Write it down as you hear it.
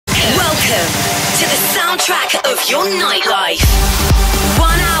Welcome to the soundtrack of your nightlife.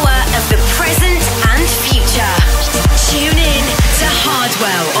 1 hour of the present and future. Tune in to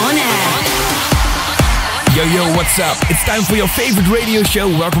Hardwell On Air. Yo, what's up? It's time for your favorite radio show.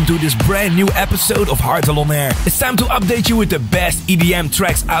 Welcome to this brand new episode of Hardwell On Air. It's time to update you with the best EDM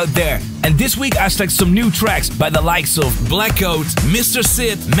tracks out there. And this week I select some new tracks by the likes of Blackcode, Mr.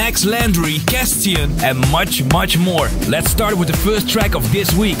 Sid, Max Landry, Castion, and much, much more. Let's start with the first track of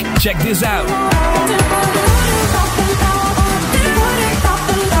this week. Check this out.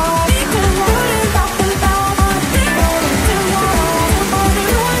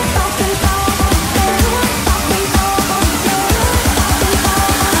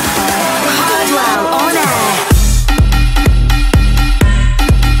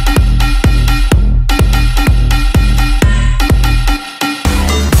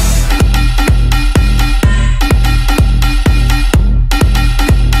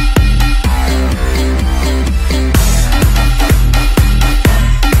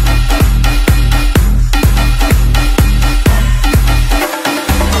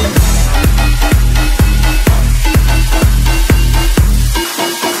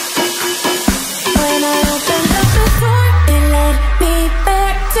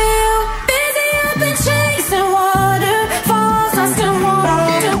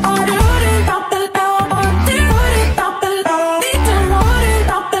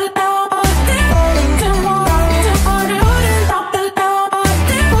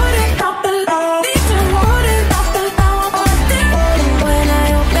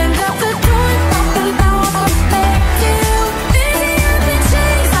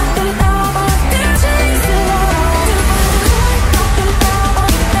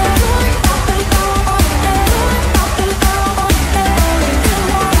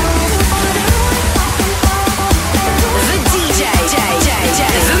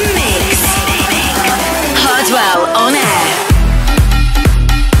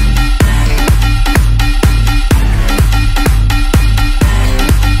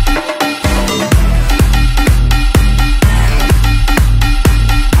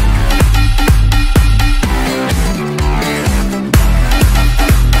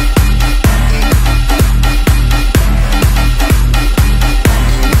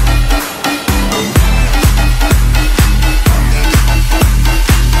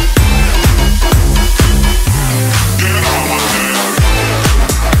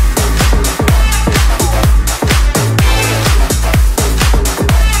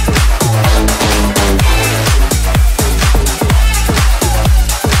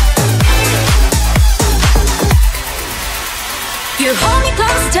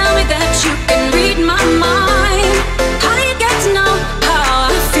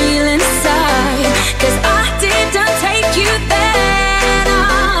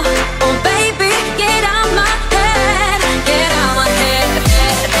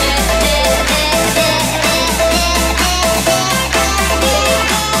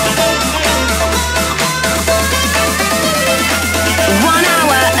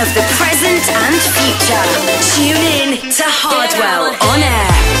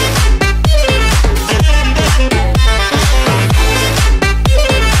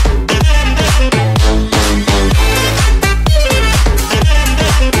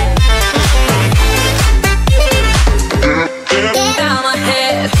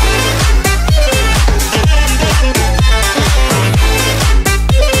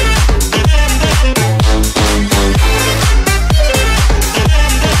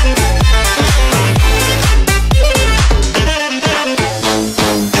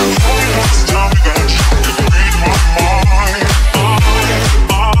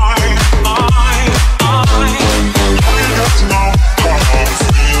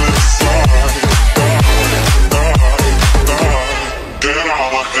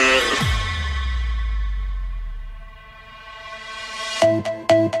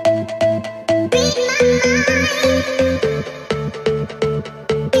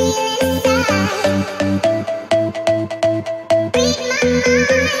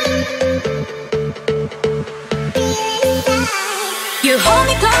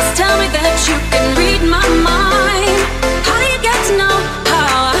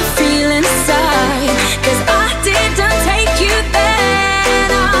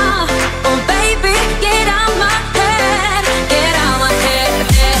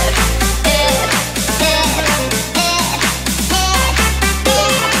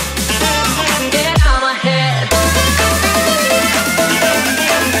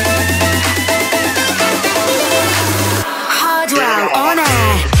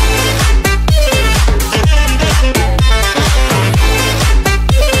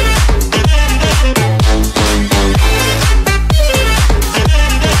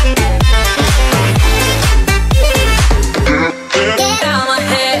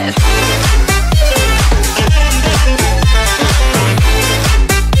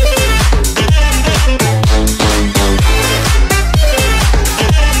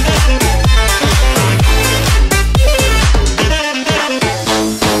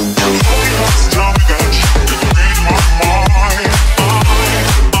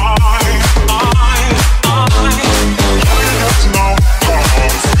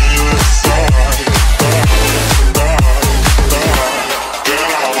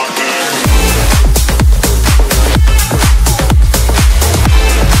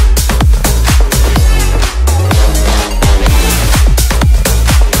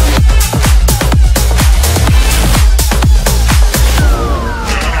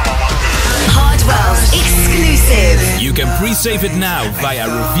 save it now via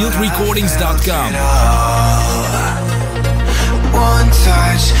revealedrecordings.com. One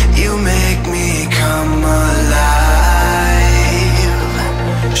touch, you make me come alive.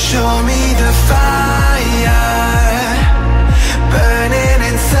 Show me the fire burning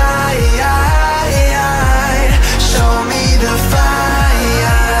inside. Show me the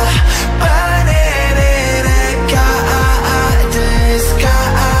fire burning in a goddess, goddess.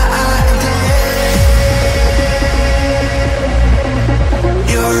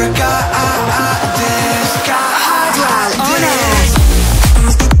 You're a goddess, goddess. On air.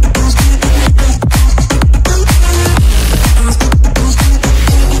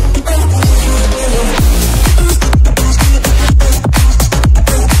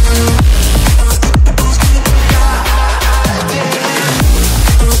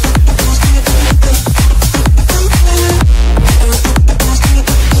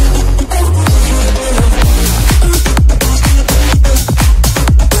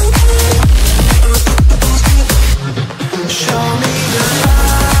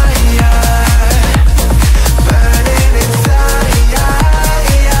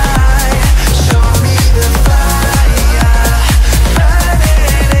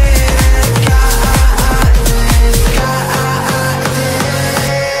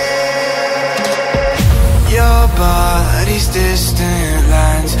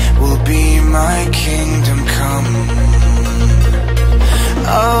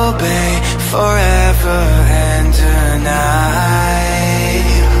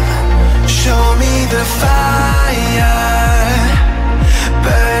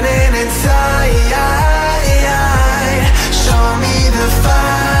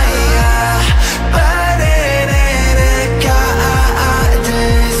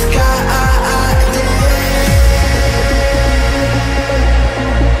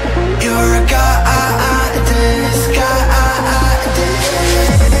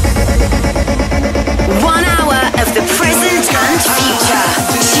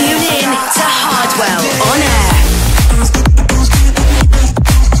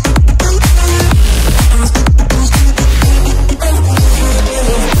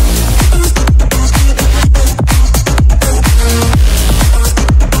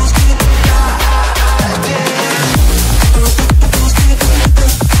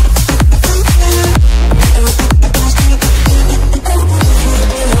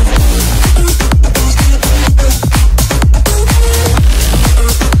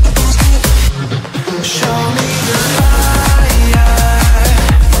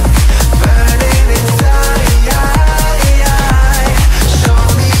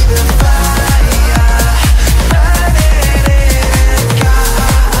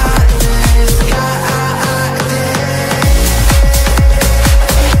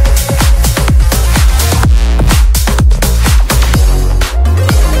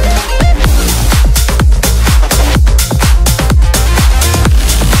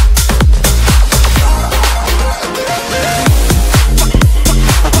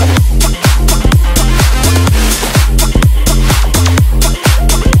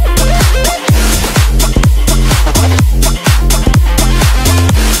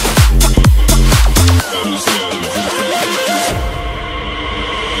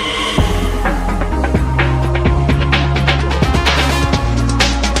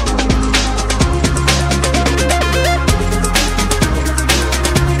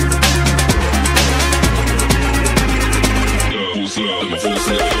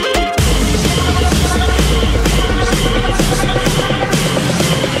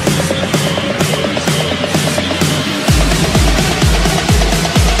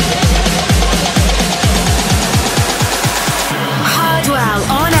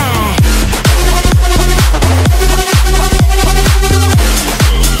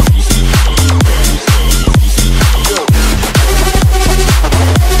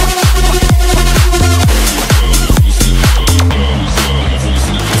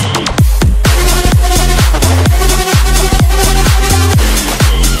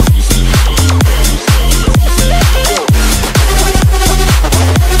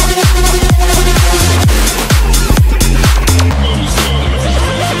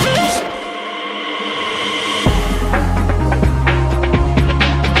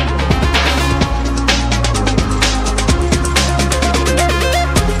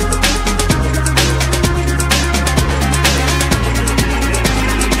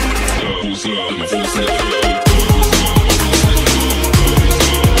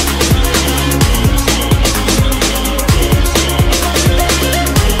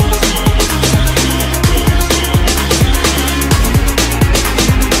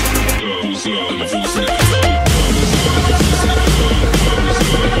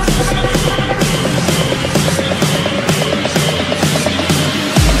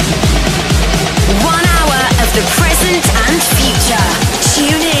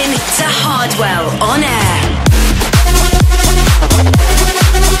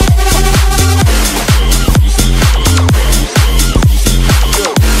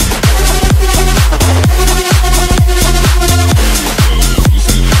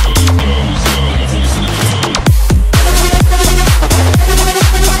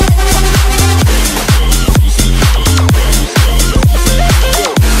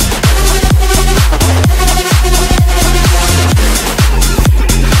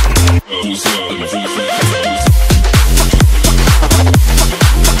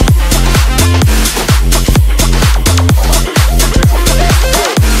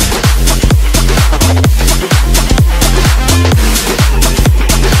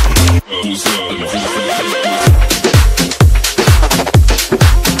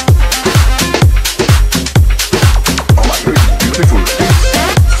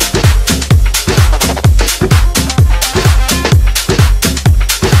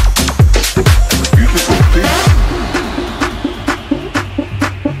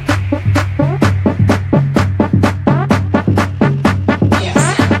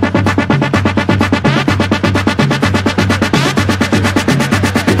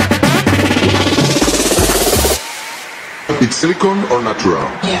 silicone or natural?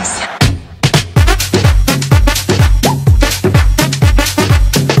 Yes.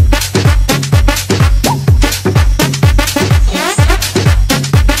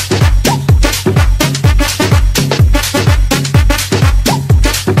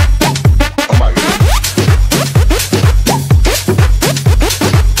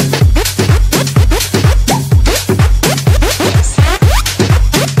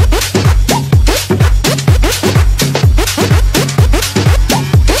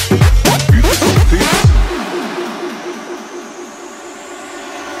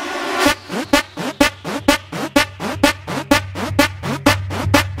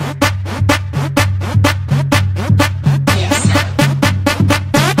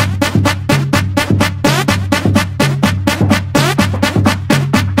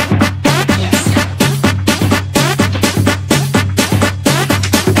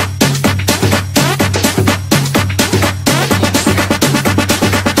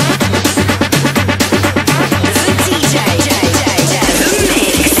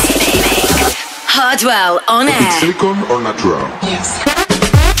 Hardwell On Air. Silicone or natural? Yes.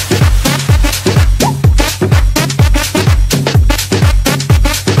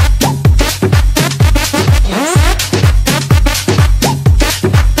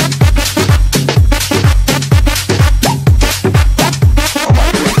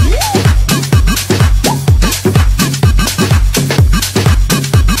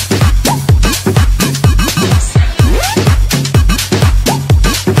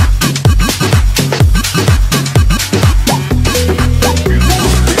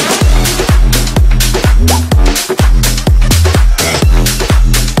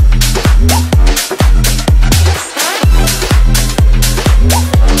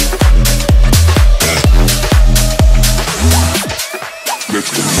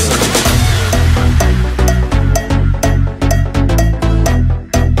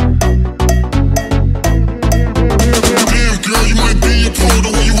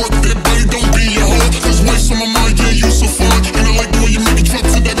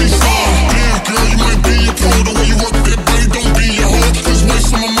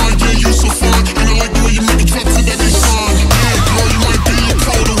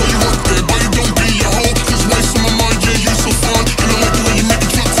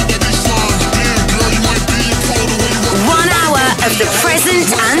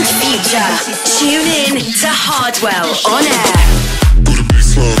 Tune in to Hardwell On Air.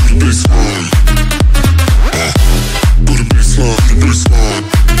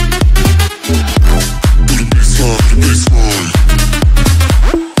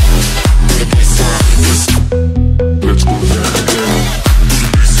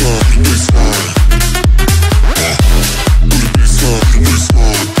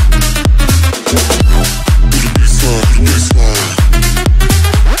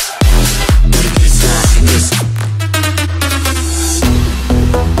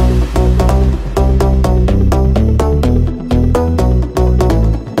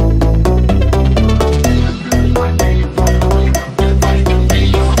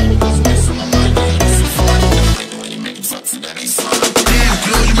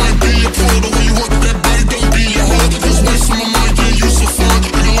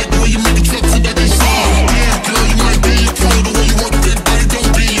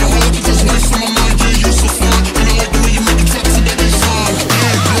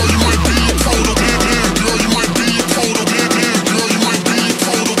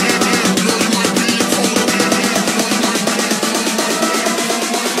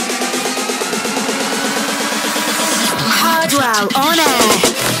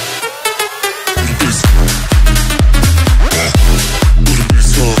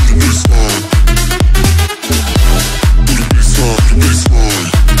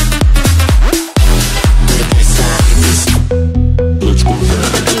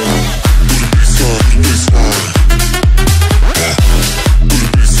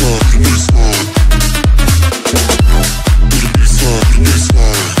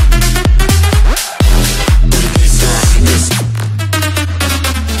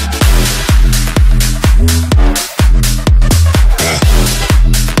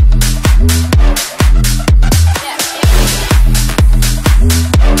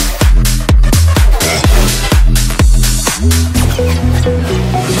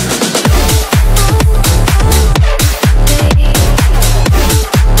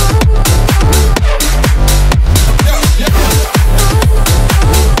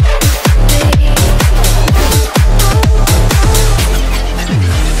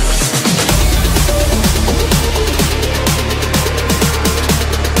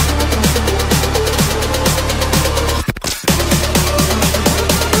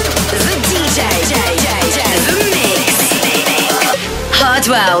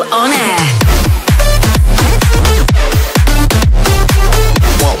 Hardwell On Air.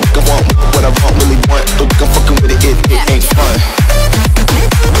 What I want, really want. Don't go fucking with it, it ain't fun.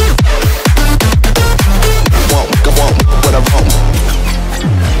 Want what I want.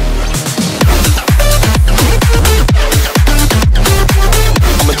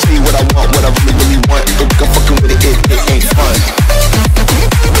 I'ma tell you what I want, what I really want. Don't go fucking with it, it ain't fun.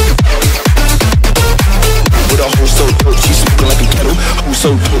 With a hoe so dope, she smoking like a kettle. Who's so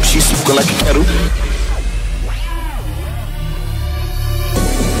dope, she smoking like a kettle.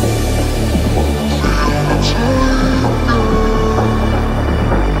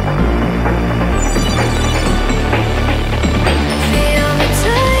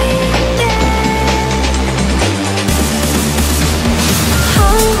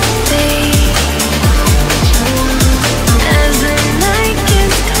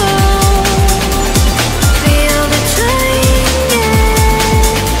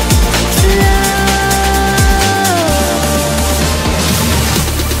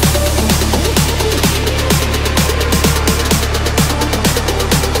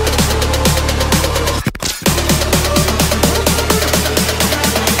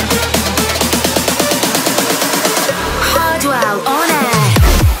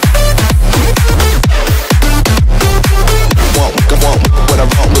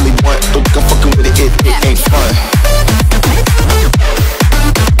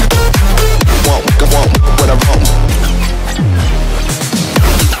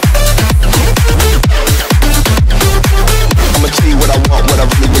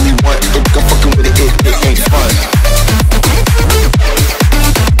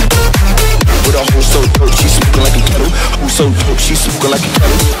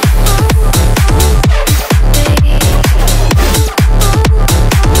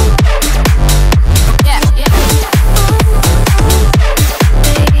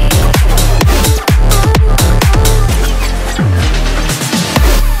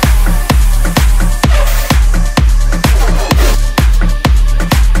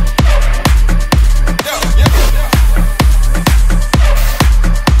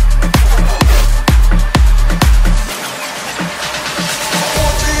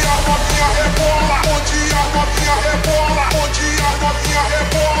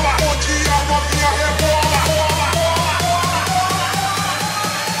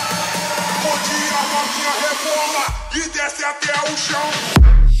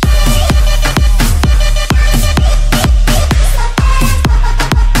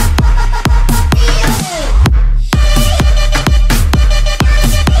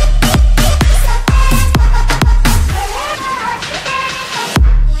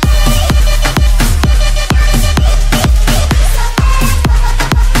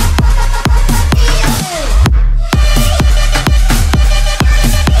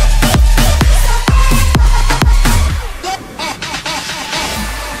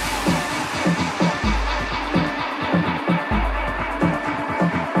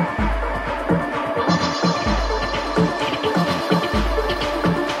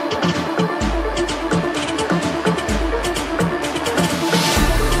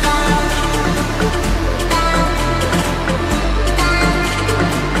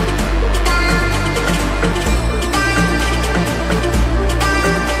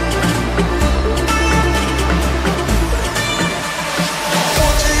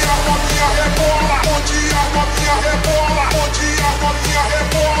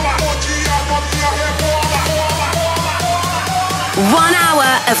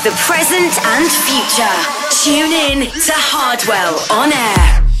 Of the present and future. Tune in to Hardwell On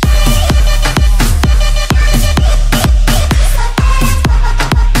Air.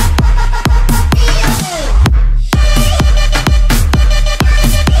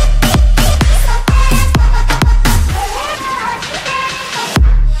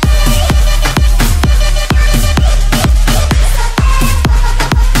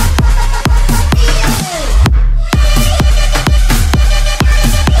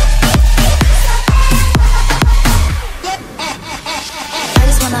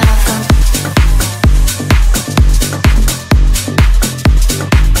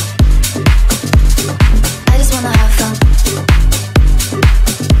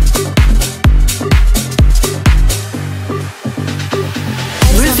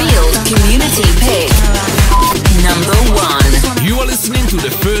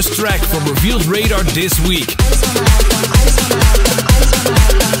 Track from Revealed Radar this week.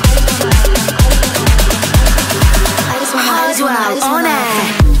 Hardwell On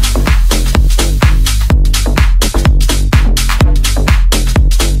Air.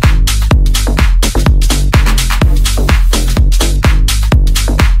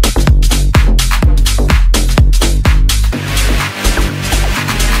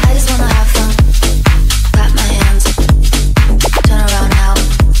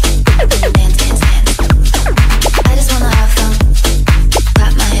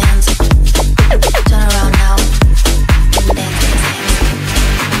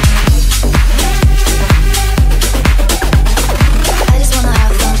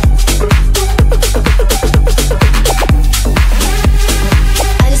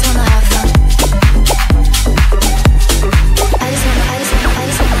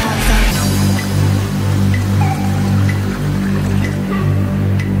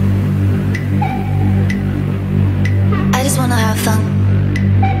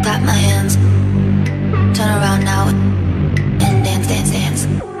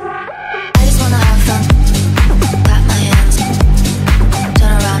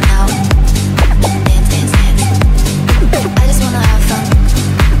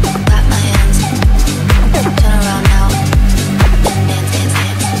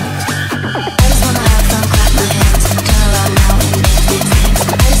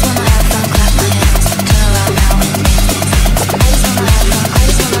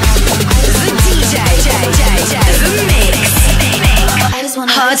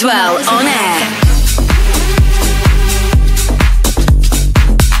 Hardwell On Air.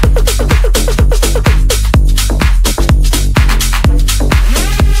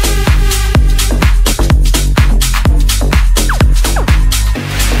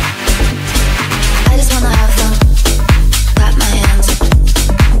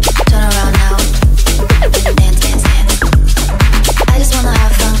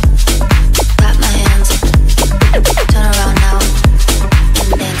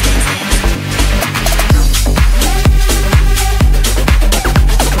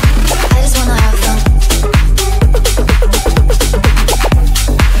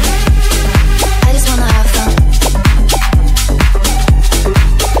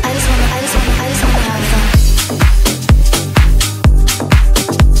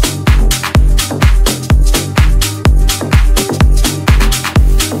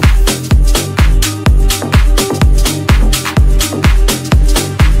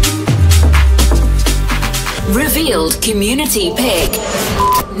 Community pick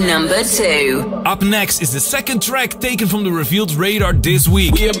number 2. Up next is the second track taken from the Revealed radar this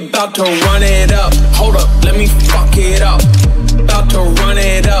week. We about to run it up. Hold up, let me fuck it up. About to run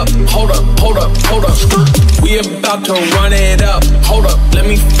it up. Hold up, hold up, hold up. We about to run it up. Hold up, let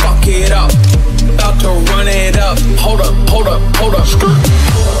me fuck it up. About to run it up. Hold up, hold up, hold up.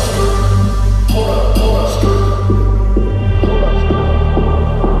 Hold up, hold up.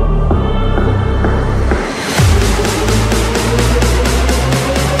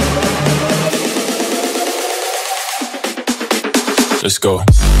 Let's go.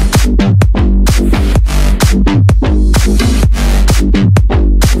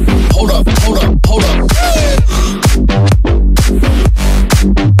 Hold up, hold up, hold up.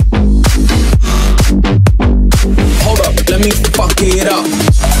 Hold up, let me fuck it up.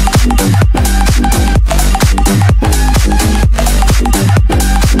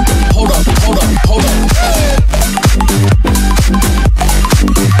 Hold up, hold up, hold up.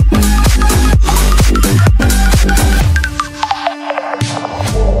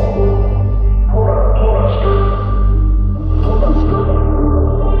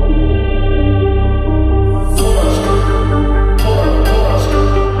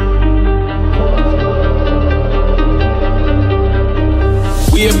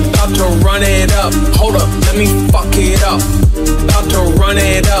 Run it up, hold up, let me fuck it up. About to run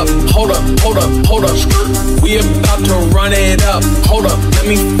it up, hold up, hold up, hold up. We about to run it up, hold up, let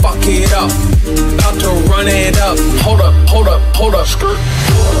me fuck it up. About to run it up, hold up, hold up, hold up.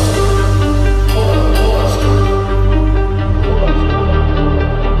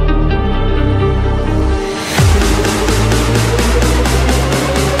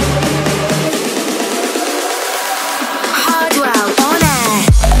 Hardwell On Air.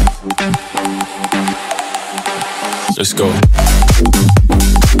 Let's go.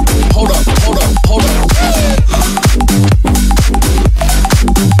 Hold up, hold up, hold up.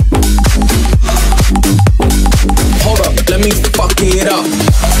 Hold up, let me fuck it up.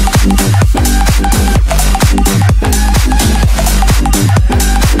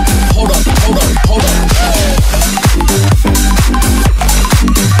 Hold up, hold up, hold up.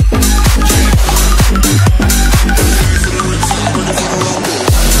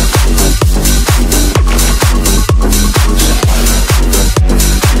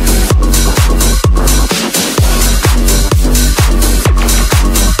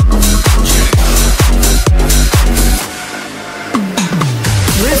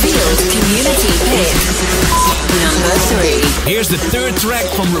 Here's the third track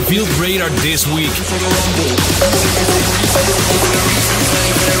from Revealed Radar this week.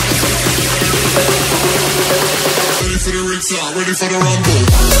 Ready for the restart, ready for the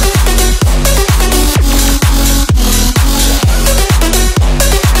rumble.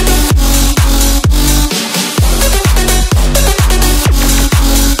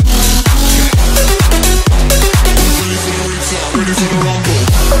 Ready for the rumble.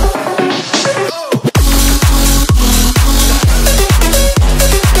 He's ready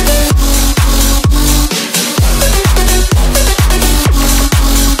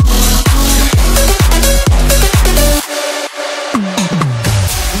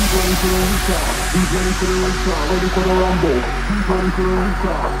for the restart. Who's ready for the restart? Ready for the rumble. Who's ready for the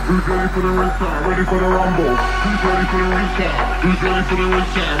restart? Who's ready for the restart? Ready for the rumble. Who's ready for the restart? Who's ready for the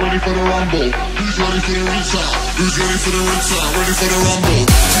restart? Ready for the rumble. Who's ready for the restart? Who's ready for the restart? Ready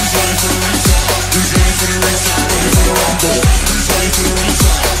for the rumble. Who's ready for the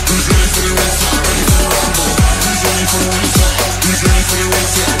restart? Who's ready for the restart? Ready for the rumble. Who's ready for the restart? Who's ready for the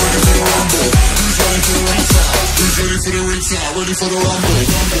restart? Ready for the rumble. Who's ready for the restart? Who's ready for the restart? Ready for the rumble.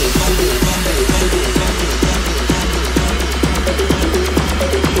 Rumble, rumble, rumble, rumble, rumble.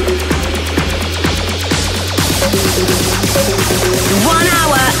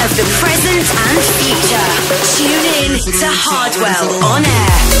 the present and future. Tune in to Hardwell On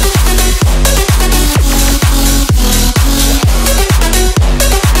Air.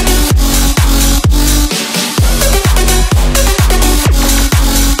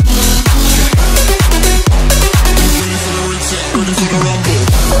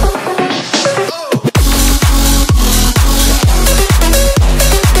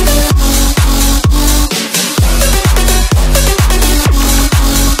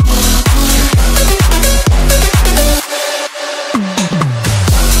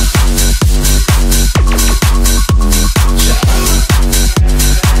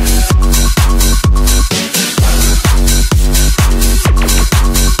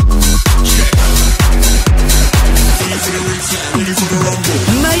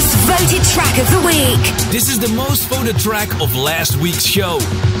 This is the most voted track of last week's show.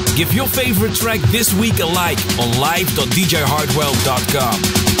 Give your favorite track this week a like on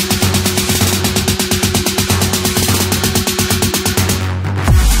live.djhardwell.com.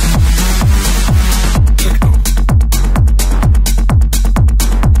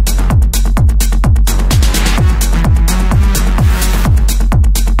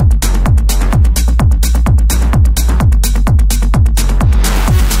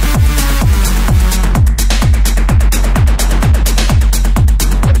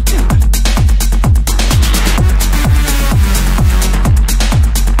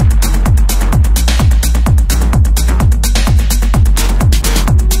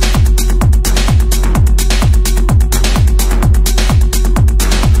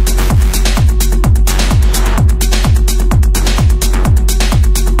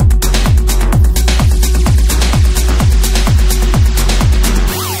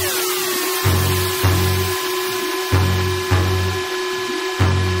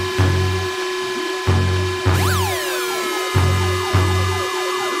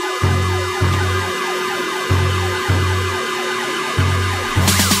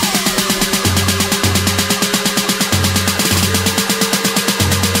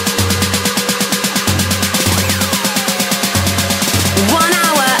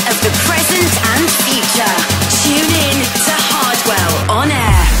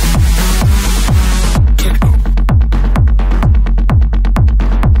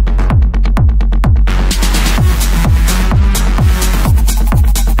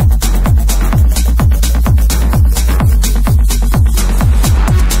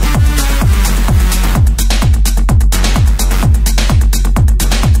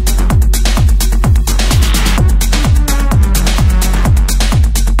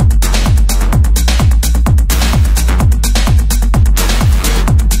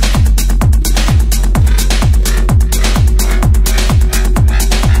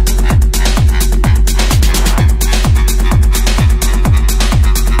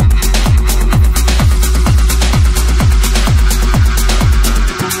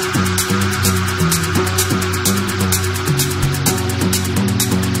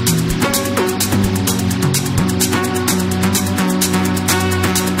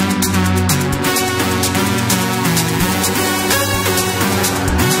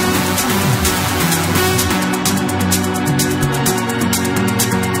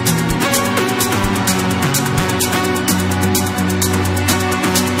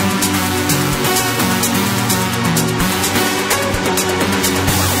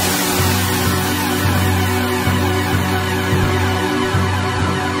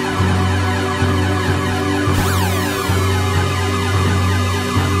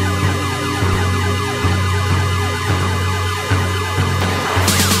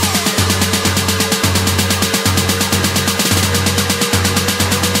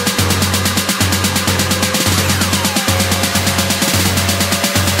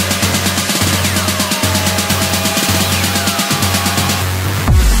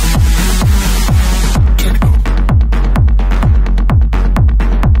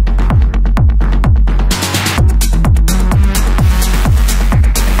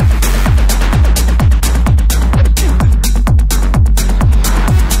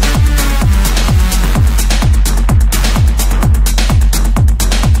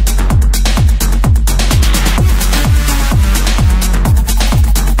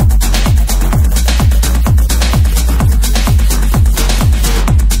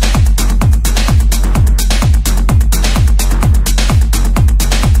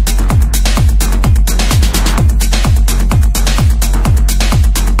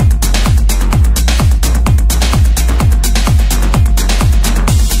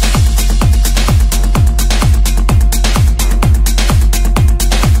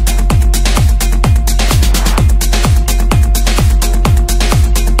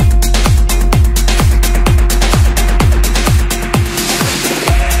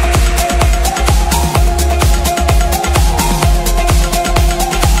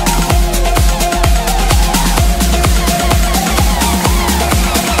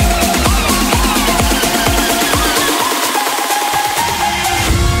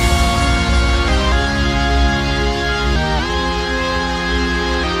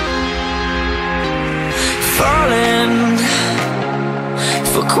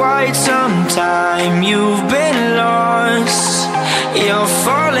 For quite some time you've been lost, you're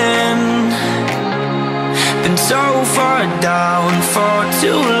falling, been so far down for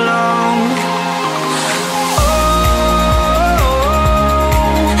too long.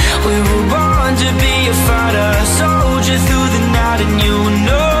 Oh, we were born to be a fighter, soldier through the night, and you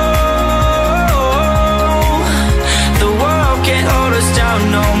know the world can't hold us down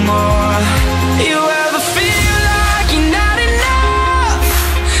no more. You ever feel like you're not enough,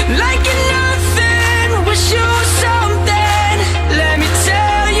 like you're nothing, wish you were something? Let me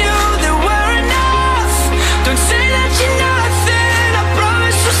tell you that we're enough. Don't say that you're nothing, I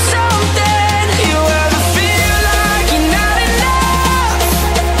promise you something. You ever feel like you're not enough?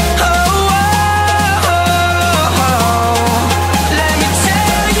 Oh, oh, oh, oh. Let me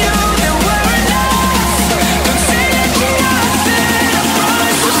tell you that we're enough. Don't say that you're nothing, I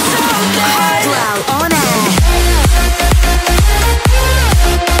promise you something. Hardwell On Air.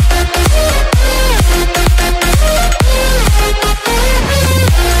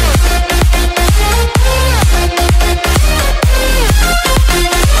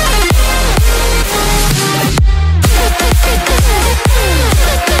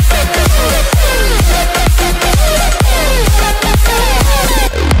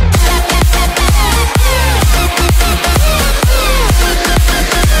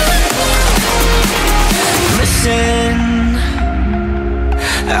 Missing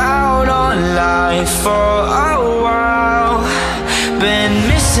out on life for a while. Been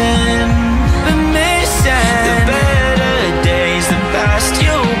missing the better days that passed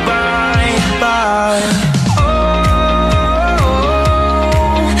you by. Oh,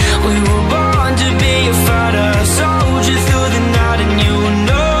 we were born to be a fighter, soldier through the night, and you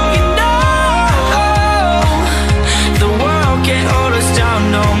know the world can't hold us down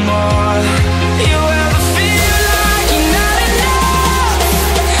no more. You ever feel like you're not enough,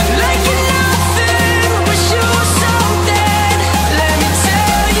 like you're nothing, wish you were something? Let me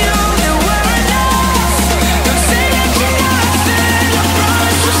tell you that we're enough. Don't say that you're nothing, I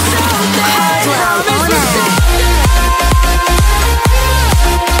promise you something. Hardwell On Air.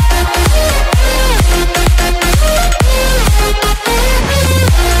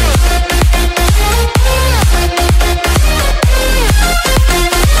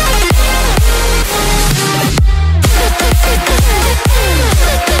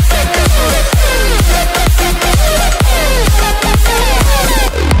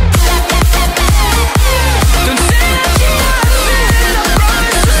 Don't say that you're nothing, I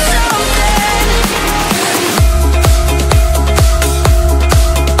promise you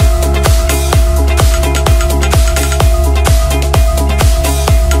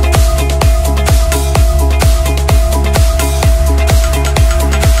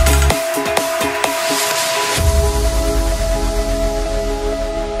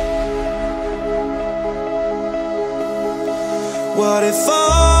What if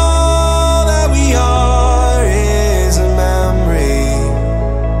all that we are is a memory,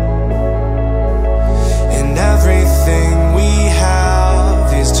 and everything we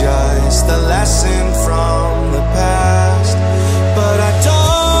have is just a lesson from the past? But I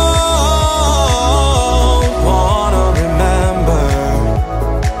don't wanna remember,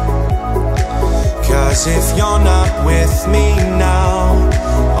 'cause if you're not with me now,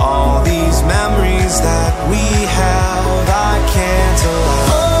 all these memories that we have, I can't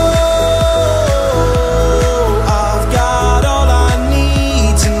allow. Oh, I've got all I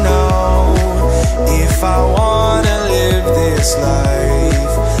need to know. If I wanna live this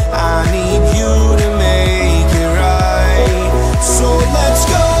life, I need you to make it right. So let's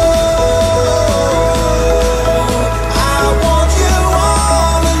go. I want you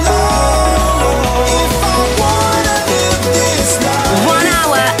all alone. If I wanna live this life. 1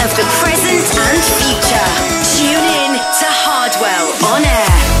 hour of the present and future. Tune in to Hardwell On Air.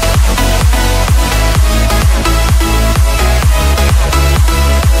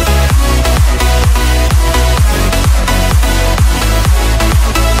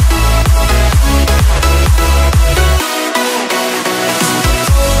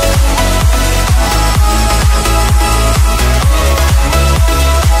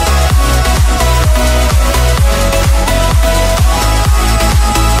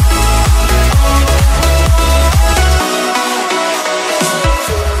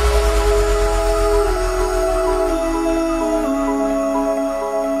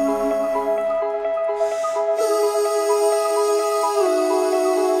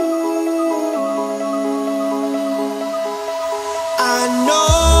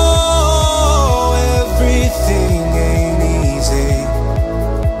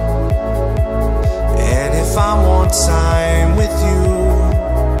 Time with you,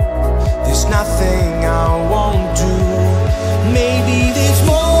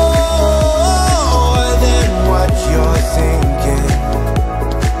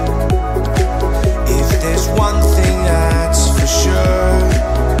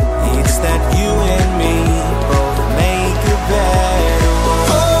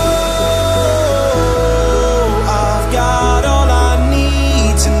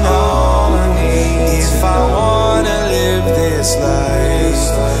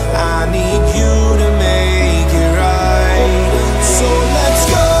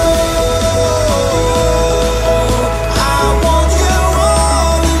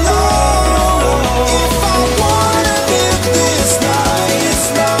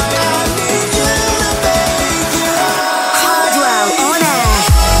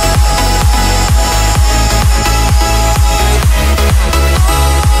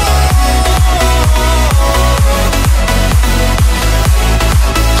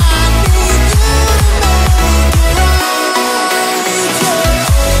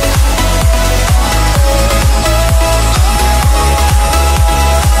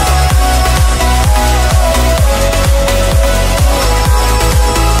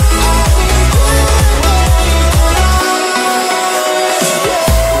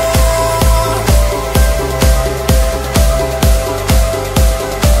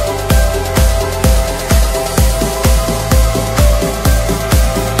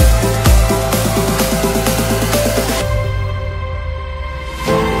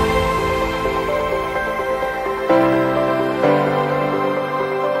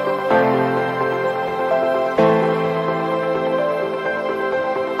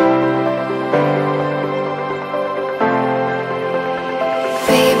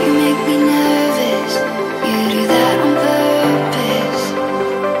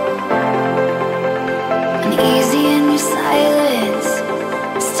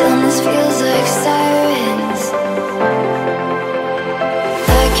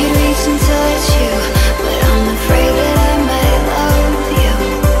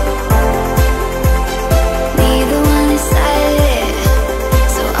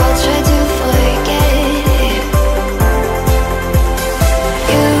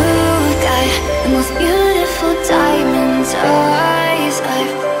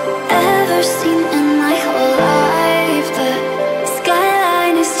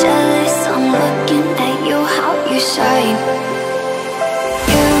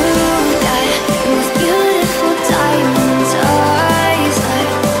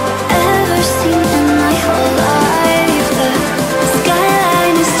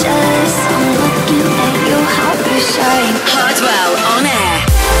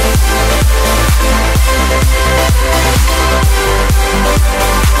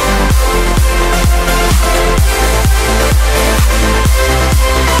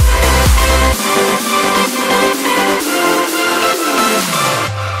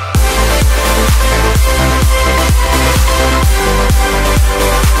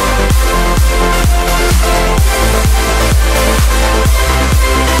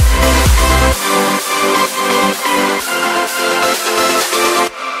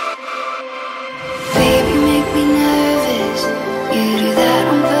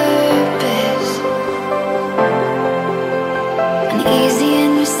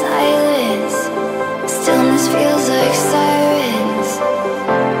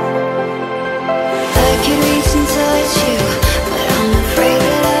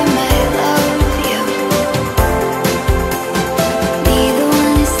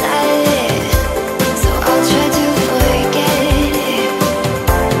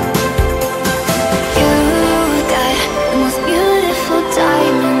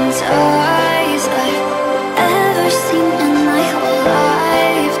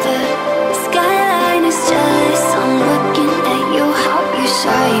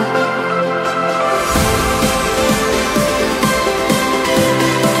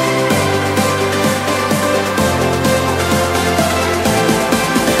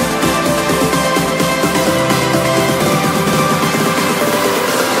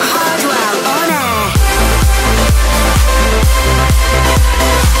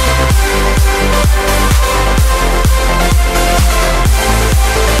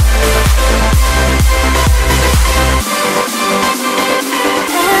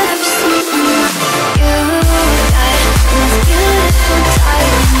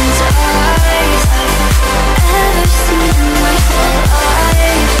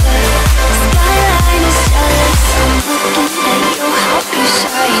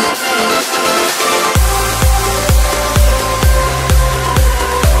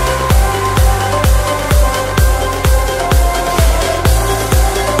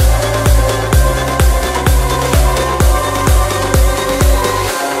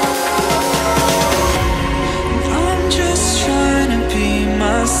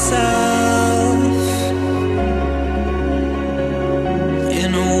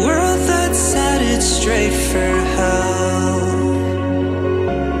 straight for hell.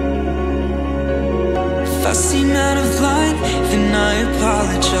 If I seem out of line, then I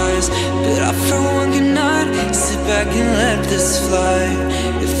apologize, but I for one cannot sit back and let this fly.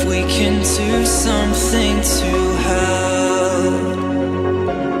 If we can do something to help,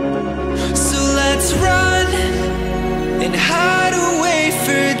 so let's run and hide away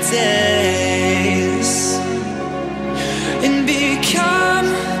for days and become,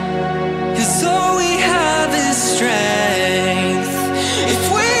 'cause all we have is strength. If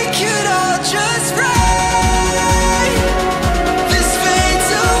we could all just run, this fades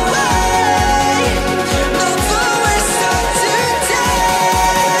away. No forward stop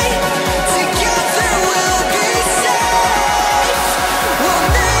today. Together we'll be safe. We'll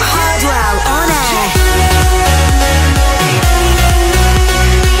make Hardwell On Air.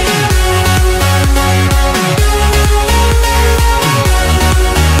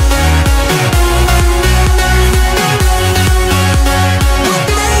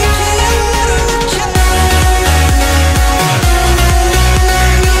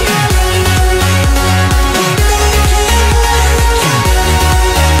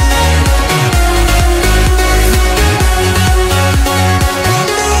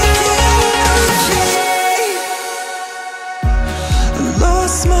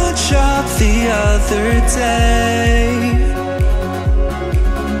 Lost my job the other day,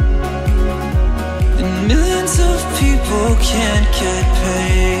 and millions of people can't get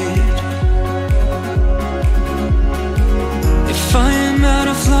paid. If I am out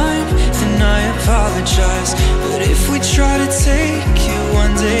of line, then I apologize, but if we try to take it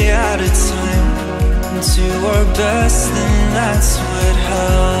one day at a time and do our best, then that's what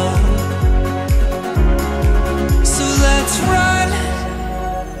helps. So let's run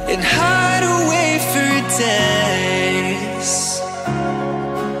and hide away for days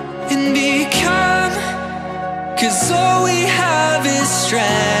and become, 'cause all we have is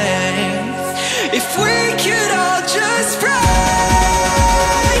strength. If we could all just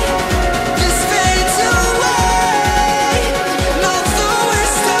fly, this fades away. No forward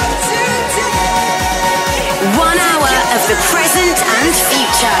stop today. 1 hour of the present and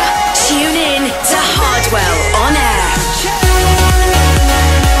future. Tune in to Hardwell On Air.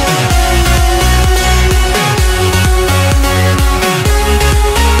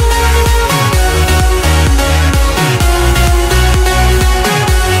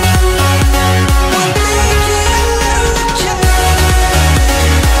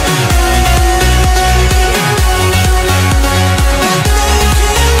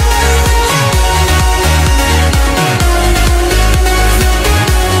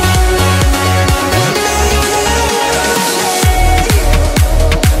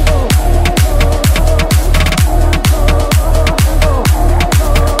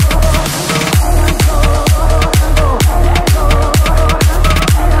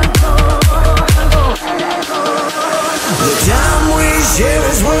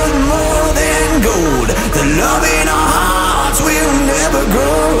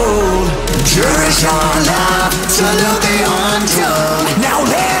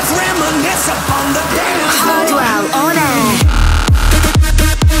 Hardwell On Air.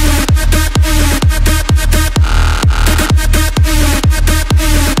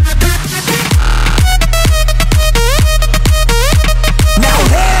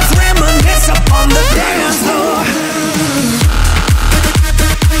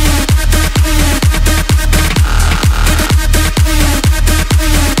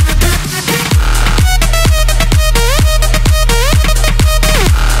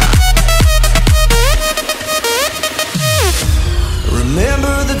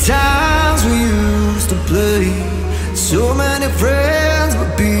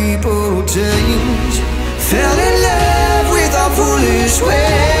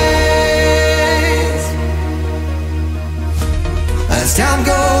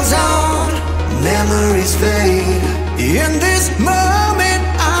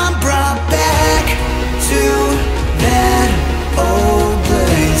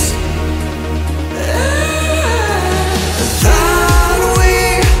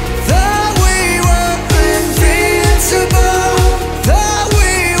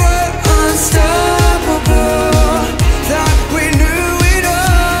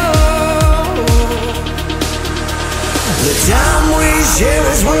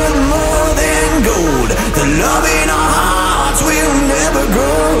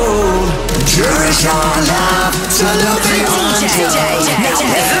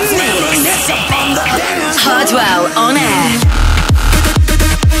 Hardwell On Air.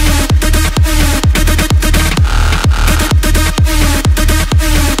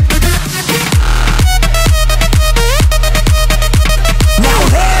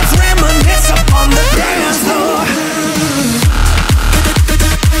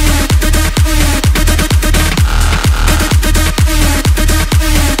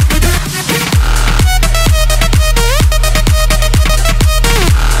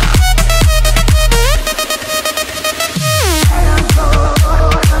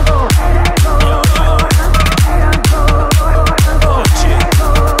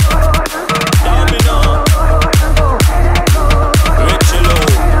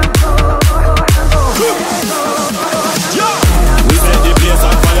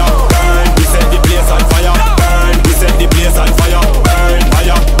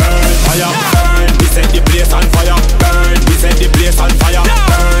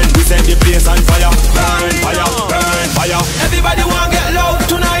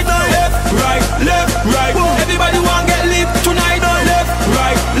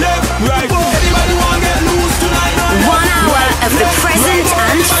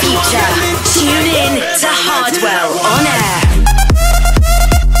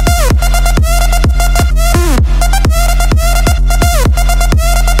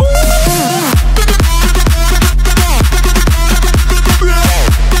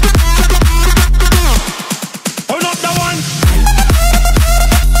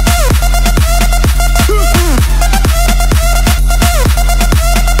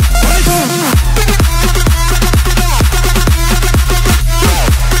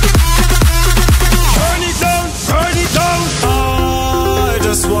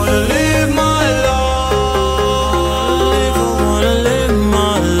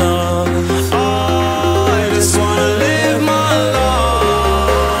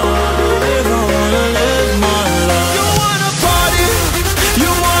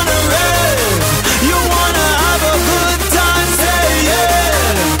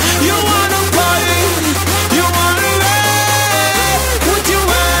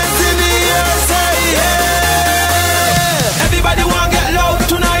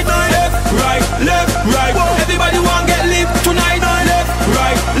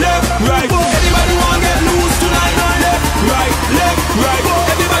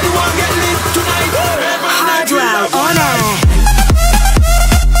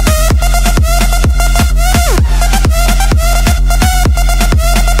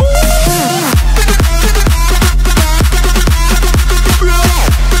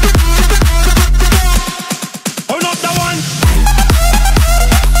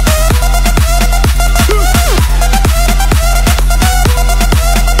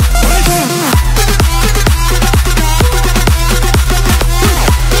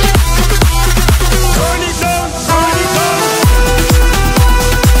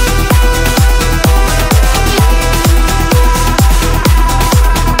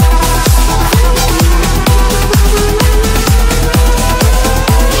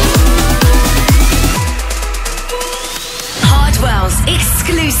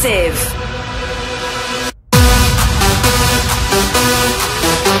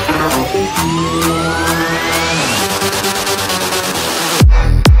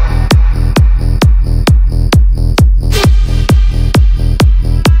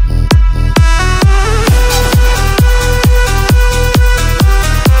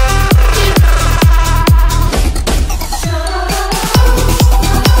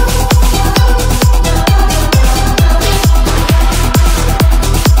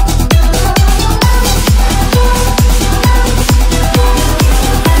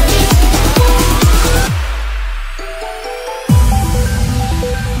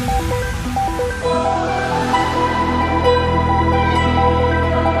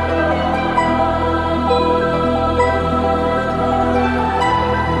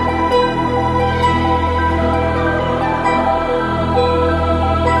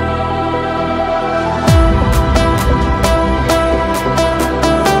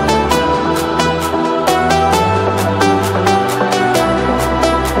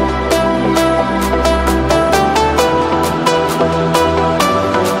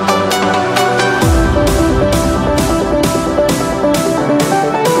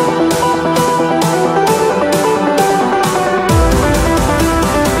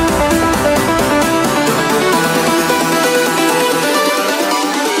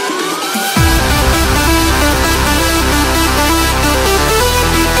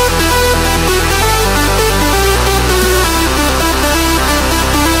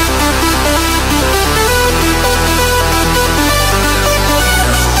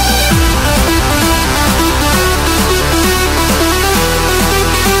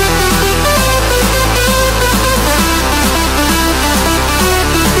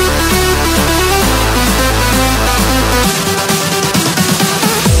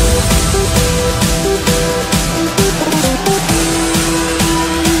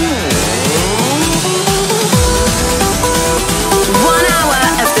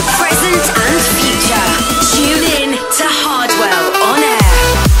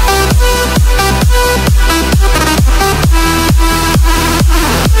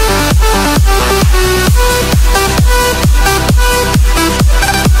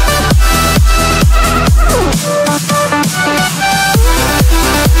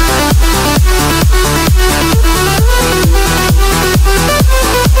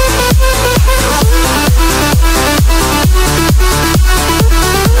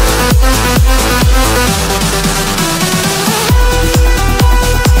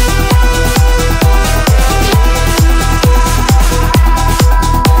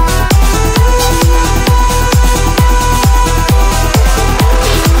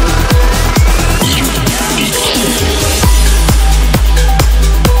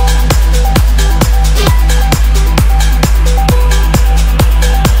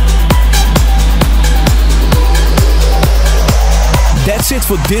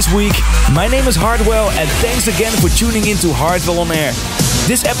 for this week. My name is Hardwell, and thanks again for tuning in to Hardwell On Air.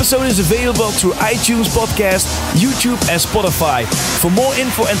 This episode is available through iTunes Podcast, YouTube and Spotify. For more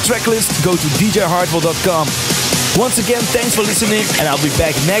info and tracklist, go to djhardwell.com. Once again, thanks for listening, and I'll be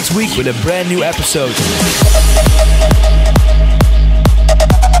back next week with a brand new episode.